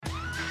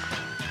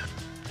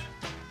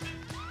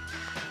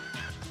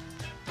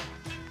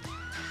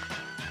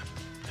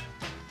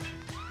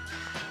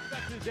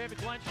David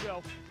Glenn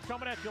Show,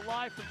 coming at you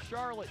live from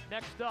Charlotte.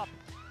 Next up,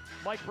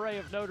 Mike Brey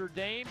of Notre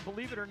Dame.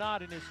 Believe it or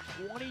not, in his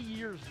 20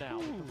 years now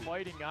with the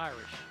Fighting Irish,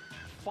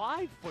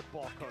 5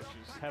 football coaches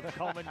have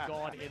come and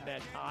gone in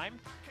that time.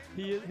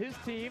 His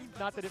team,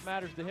 not that it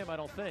matters to him, I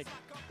don't think,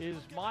 is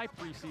my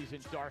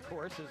preseason dark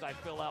horse as I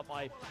fill out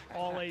my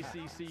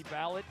All-ACC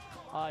ballot.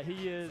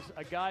 He is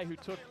a guy who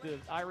took the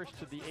Irish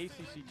to the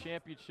ACC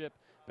championship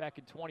back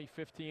in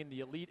 2015, the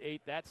Elite Eight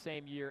that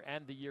same year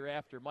and the year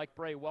after. Mike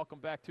Brey, welcome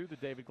back to the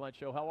David Glenn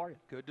Show. How are you?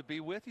 Good to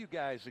be with you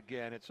guys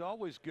again. It's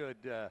always good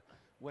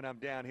when I'm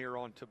down here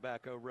on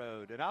Tobacco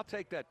Road. And I'll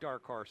take that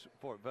dark horse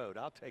for a vote.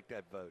 I'll take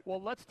that vote.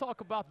 Well, let's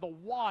talk about the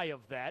why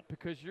of that,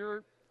 because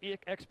your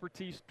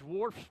expertise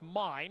dwarfs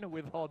mine,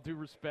 with all due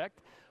respect.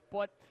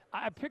 But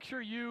I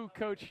picture you,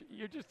 Coach,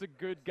 you're just a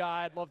good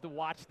guy. I'd love to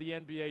watch the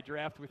NBA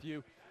draft with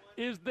you.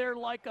 Is there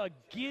like a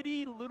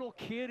giddy little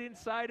kid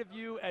inside of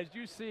you as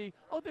you see,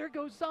 oh, there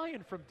goes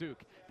Zion from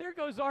Duke. There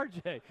goes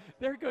RJ.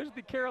 There goes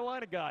the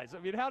Carolina guys. I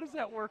mean, how does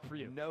that work for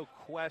you? No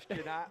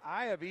question.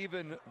 I have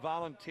even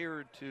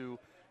volunteered to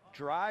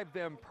drive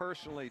them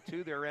personally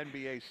to their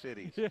NBA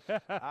cities. Yeah.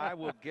 I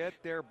will get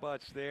their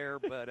butts there,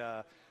 but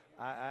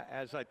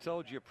as I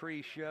told you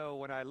pre-show,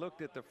 when I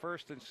looked at the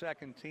first and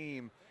second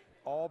team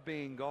all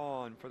being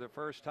gone for the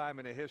first time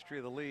in the history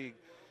of the league,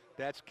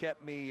 that's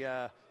kept me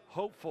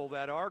hopeful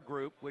that our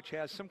group, which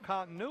has some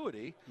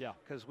continuity,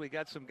 because we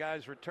got some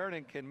guys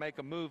returning, can make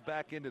a move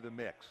back into the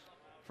mix.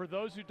 For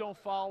those who don't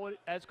follow it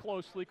as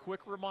closely,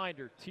 quick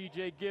reminder,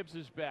 T.J. Gibbs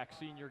is back,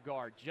 senior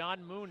guard.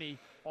 John Mooney,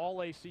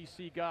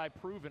 all-ACC guy,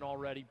 proven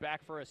already,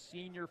 back for a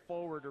senior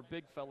forward or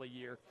big fella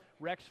year.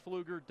 Rex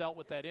Pfluger dealt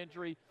with that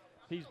injury.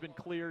 He's been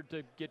cleared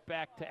to get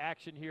back to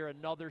action here,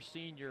 another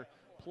senior,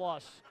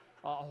 plus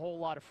a whole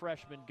lot of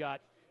freshmen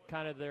got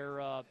kind of their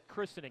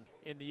christening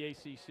in the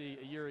ACC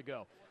a year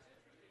ago.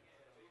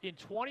 In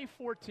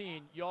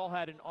 2014, y'all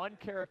had an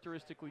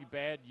uncharacteristically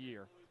bad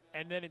year.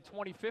 And then in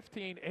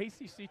 2015,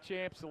 ACC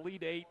champs,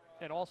 Elite Eight,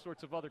 and all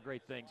sorts of other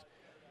great things.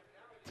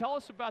 Tell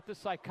us about the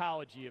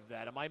psychology of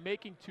that. Am I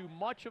making too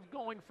much of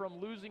going from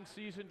losing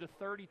season to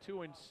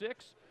 32-6,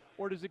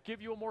 or does it give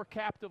you a more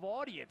captive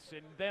audience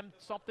and them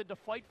something to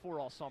fight for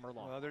all summer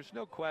long? Well, there's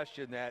no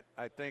question that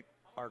I think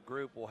our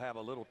group will have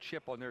a little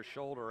chip on their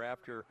shoulder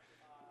after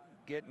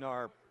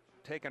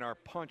taking our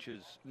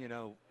punches,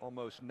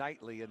 almost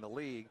nightly in the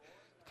league,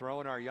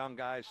 throwing our young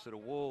guys to the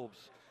wolves.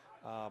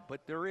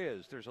 But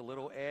there's a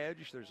little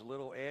edge. There's a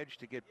little edge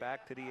to get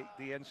back to the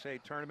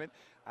NCAA tournament.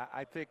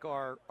 I think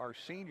our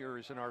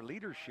seniors and our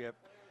leadership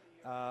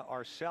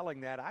are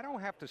selling that. I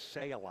don't have to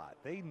say a lot.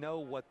 They know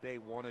what they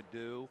want to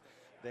do.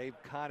 They've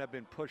kind of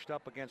been pushed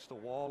up against the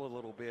wall a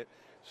little bit.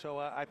 So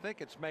I think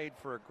it's made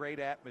for a great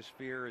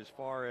atmosphere as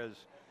far as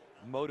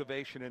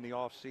motivation in the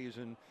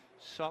offseason,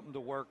 something to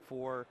work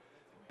for.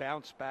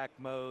 Bounce back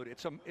mode.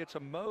 It's a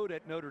mode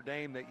at Notre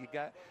Dame that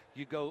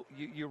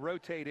you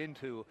rotate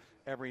into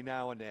every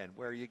now and then,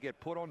 where you get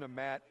put on the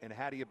mat and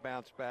how do you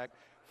bounce back.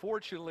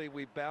 Fortunately,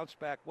 we bounced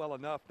back well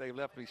enough. They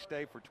let me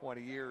stay for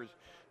 20 years,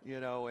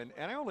 and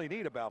I only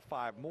need about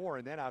 5 more,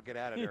 and then I'll get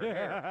out of their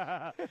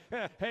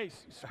hair. Hey,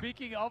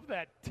 speaking of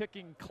that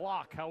ticking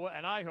clock,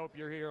 and I hope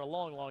you're here a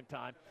long, long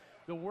time.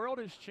 The world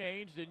has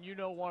changed, and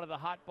one of the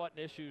hot button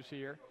issues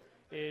here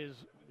is,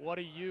 what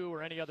do you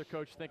or any other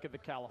coach think of the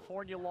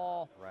California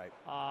law? Right.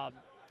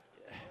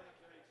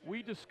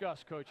 We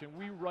discuss, Coach, and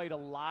we write a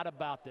lot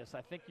about this.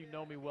 I think you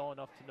know me well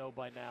enough to know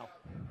by now.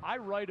 I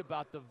write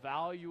about the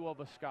value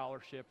of a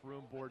scholarship,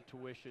 room, board,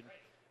 tuition.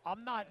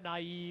 I'm not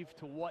naive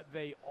to what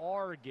they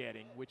are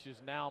getting, which is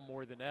now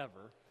more than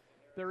ever.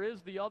 There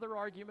is the other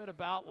argument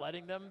about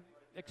letting them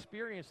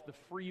experience the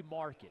free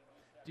market.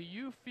 Do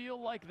you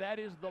feel like that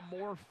is the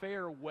more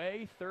fair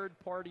way,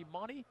 third-party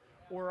money,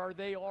 or are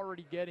they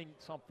already getting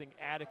something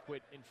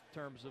adequate in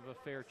terms of a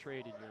fair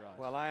trade in your eyes?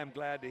 Well, I am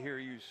glad to hear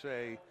you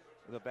say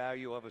the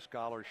value of a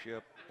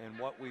scholarship and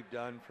what we've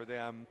done for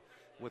them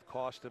with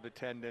cost of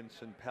attendance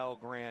and Pell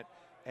Grant.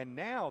 And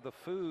now the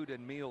food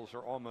and meals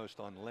are almost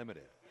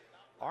unlimited.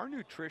 Our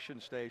nutrition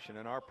station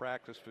and our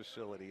practice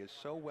facility is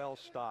so well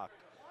stocked,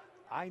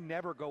 I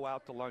never go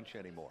out to lunch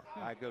anymore.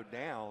 I go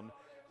down,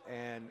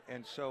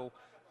 and so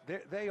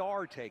they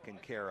are taken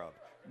care of.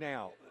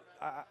 Now,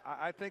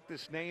 I think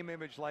this name,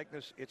 image,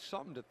 likeness, it's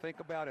something to think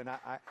about, and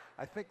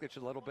I think there's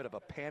a little bit of a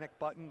panic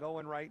button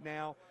going right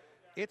now.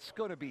 It's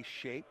going to be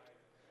shaped,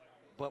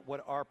 but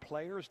what our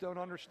players don't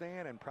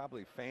understand, and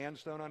probably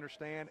fans don't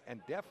understand,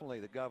 and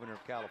definitely the governor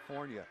of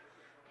California,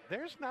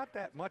 there's not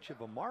that much of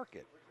a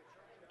market.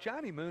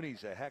 Johnny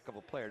Mooney's a heck of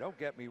a player. Don't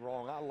get me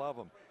wrong. I love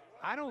him.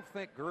 I don't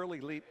think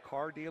Gurley Leap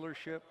Car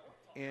Dealership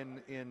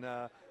in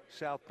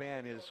South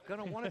Bend is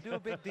going to want to do a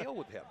big deal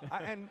with him.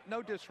 And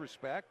no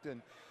disrespect,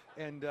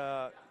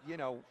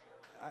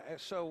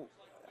 so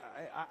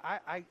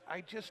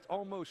I just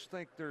almost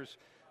think there's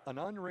an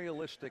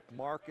unrealistic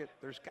market.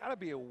 There's got to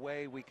be a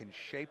way we can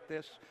shape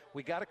this.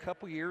 We got a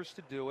couple years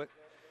to do it,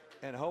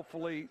 and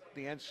hopefully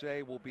the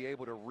NCAA will be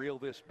able to reel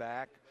this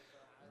back.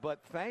 But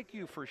thank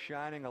you for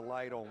shining a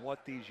light on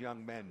what these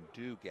young men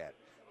do get.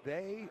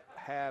 they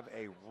have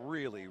a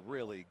really,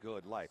 really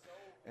good life.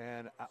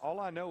 And all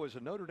I know is a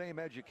Notre Dame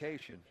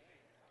education.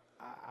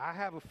 I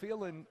have a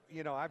feeling,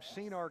 you know, I've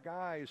seen our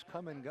guys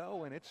come and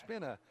go, and it's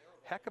been a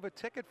heck of a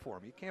ticket for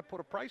them. You can't put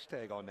a price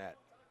tag on that.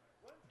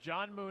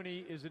 John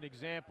Mooney is an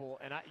example,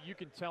 and you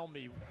can tell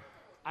me,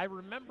 I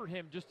remember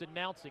him just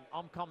announcing,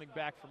 I'm coming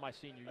back for my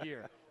senior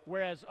year.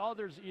 Whereas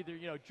others either,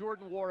 you know,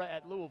 Jordan Wara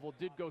at Louisville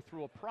did go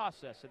through a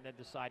process and then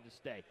decide to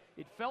stay.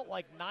 It felt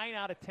like 9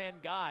 out of 10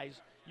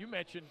 guys, you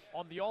mentioned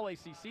on the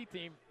All-ACC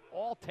team,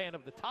 all 10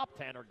 of the top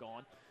 10 are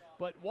gone.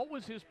 But what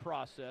was his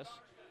process?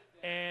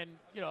 And,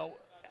 you know,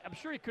 I'm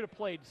sure he could have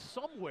played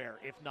somewhere,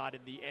 if not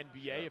in the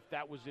NBA, if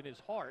that was in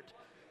his heart.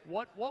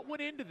 What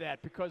went into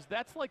that? Because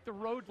that's like the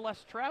road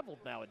less traveled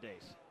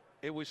nowadays.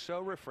 It was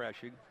so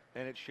refreshing,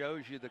 and it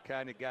shows you the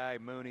kind of guy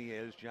Mooney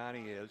is,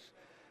 Johnny is,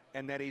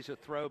 and that he's a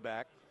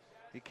throwback.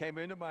 He came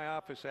into my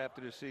office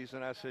after the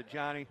season. I said,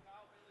 Johnny,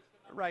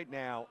 right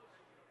now,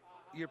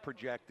 you're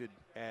projected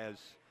as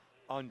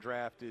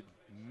undrafted,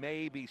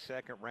 maybe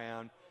second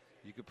round.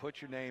 You could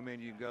put your name in,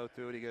 you can go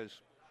through it. He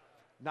goes,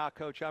 nah,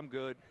 Coach, I'm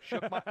good.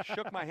 Shook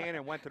my hand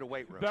and went to the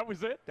weight room. That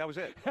was it? That was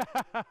it.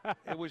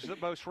 It was the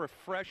most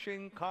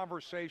refreshing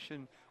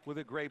conversation with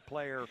a great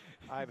player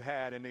I've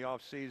had in the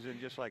offseason.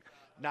 Just like,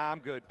 nah, I'm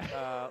good.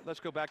 Let's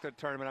go back to the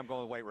tournament. I'm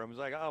going to the weight room. It was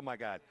like, oh, my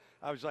God.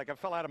 I was like, I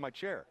fell out of my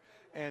chair.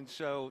 And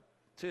so,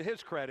 to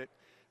his credit,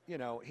 you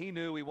know, he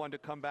knew he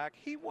wanted to come back.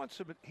 He wants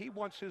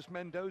his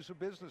Mendoza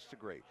business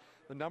degree,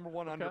 the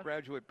 #1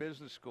 undergraduate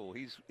business school.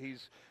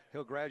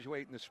 He'll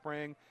graduate in the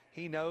spring.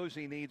 He knows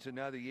he needs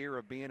another year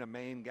of being a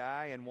main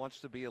guy and wants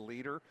to be a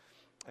leader.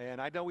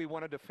 And I know he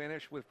wanted to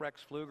finish with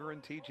Rex Pfluger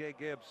and TJ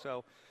Gibbs.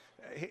 So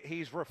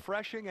he's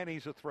refreshing and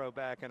he's a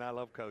throwback, and I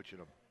love coaching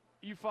him.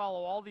 You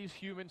follow all these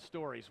human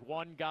stories,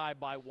 one guy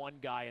by one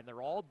guy, and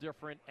they're all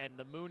different. And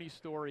the Mooney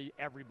story,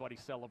 everybody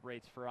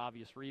celebrates for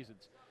obvious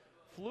reasons.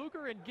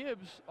 Pfluger and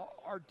Gibbs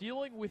are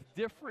dealing with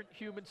different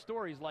human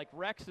stories. Like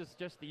Rex is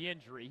just the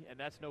injury, and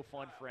that's no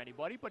fun for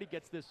anybody, but he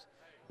gets this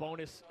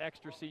bonus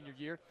extra senior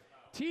year.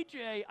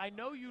 TJ, I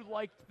know you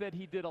liked that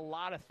he did a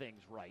lot of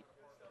things right,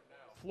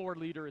 floor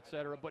leader, et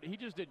cetera, but he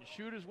just didn't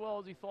shoot as well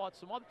as he thought.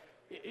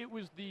 It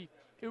was the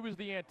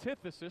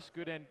antithesis,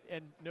 good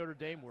and Notre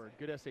Dame word,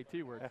 good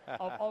SAT word,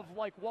 of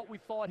like what we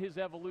thought his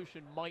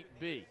evolution might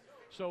be.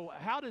 So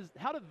how do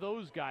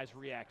those guys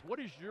react? What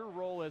is your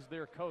role as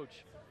their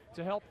coach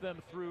to help them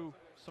through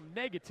some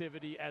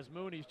negativity as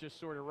Mooney's just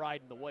sort of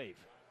riding the wave?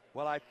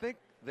 Well, I think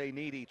they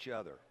need each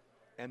other,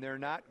 and they're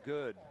not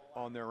good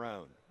on their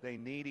own. They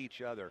need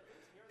each other,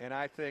 and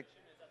I think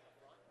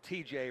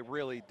TJ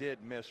really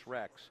did miss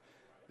Rex.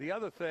 The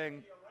other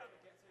thing,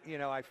 you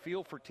know, I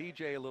feel for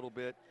TJ a little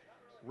bit.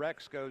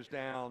 Rex goes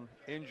down,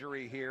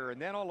 injury here,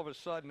 and then all of a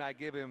sudden I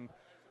give him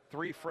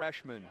 3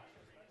 freshmen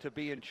to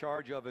be in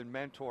charge of and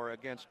mentor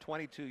against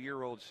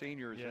 22-year-old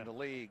seniors in the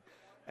league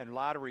and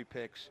lottery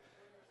picks.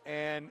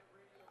 And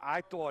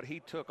I thought he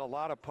took a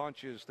lot of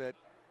punches that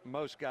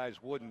most guys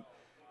wouldn't.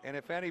 And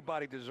if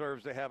anybody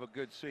deserves to have a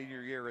good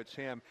senior year, it's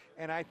him.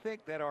 And I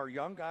think that our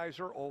young guys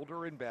are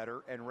older and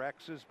better, and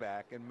Rex is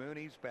back, and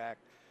Mooney's back.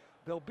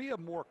 There'll be a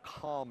more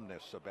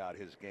calmness about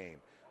his game.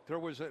 There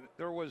was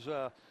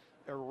a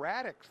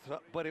erratic,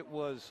 but it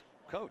was,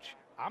 Coach,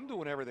 I'm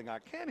doing everything I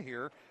can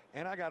here,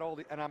 and I got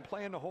and I'm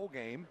playing the whole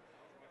game.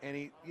 And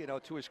he, you know,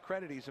 to his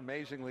credit, he's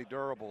amazingly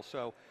durable.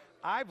 So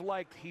I've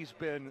liked he's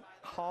been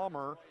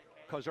calmer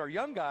because our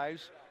young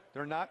guys,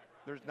 there's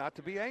not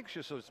to be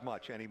anxious as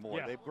much anymore.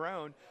 Yeah. They've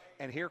grown,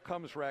 and here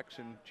comes Rex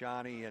and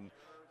Johnny, and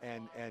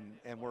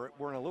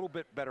we're in a little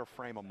bit better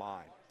frame of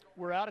mind.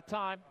 We're out of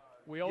time.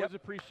 We always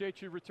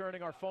appreciate you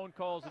returning our phone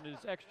calls, and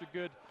it's extra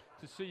good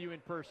to see you in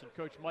person.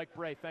 Coach Mike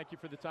Brey, thank you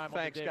for the time.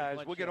 Thanks, on the guys.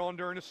 Glenn We'll Show. get on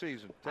during the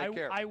season. Take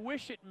care. I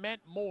wish it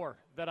meant more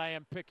that I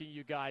am picking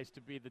you guys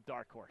to be the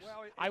dark horse.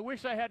 Well, I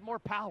wish I had more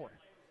power.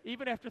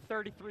 Even after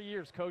 33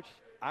 years, Coach.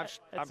 I'm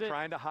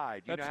trying to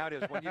hide. You know how it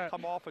is. When you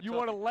come off a you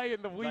want to lay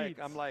in the weeds.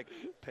 I'm like,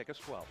 pick us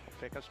 12.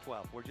 Pick us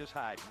 12. We're just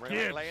hiding. We're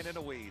Gibbs, not laying in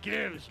the weeds.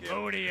 Gibbs,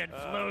 Mooney, and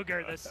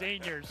Pfluger, the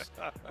seniors,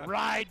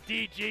 ride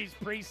DG's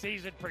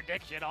preseason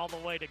prediction all the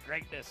way to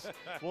greatness.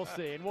 We'll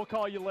see. And we'll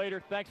call you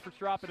later. Thanks for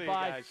dropping See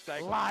by you guys.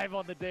 Thank you. live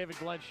on the David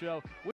Glenn Show.